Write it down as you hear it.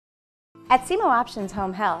At SEMO Options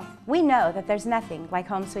Home Health, we know that there's nothing like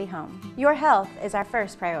home sweet home. Your health is our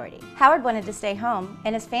first priority. Howard wanted to stay home,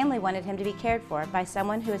 and his family wanted him to be cared for by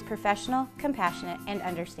someone who is professional, compassionate, and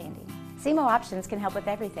understanding. SEMO Options can help with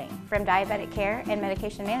everything, from diabetic care and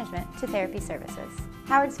medication management to therapy services.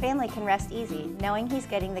 Howard's family can rest easy knowing he's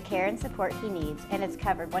getting the care and support he needs, and it's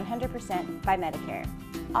covered 100% by Medicare,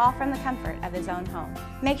 all from the comfort of his own home.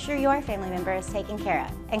 Make sure your family member is taken care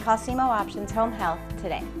of and call SEMO Options Home Health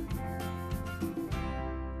today.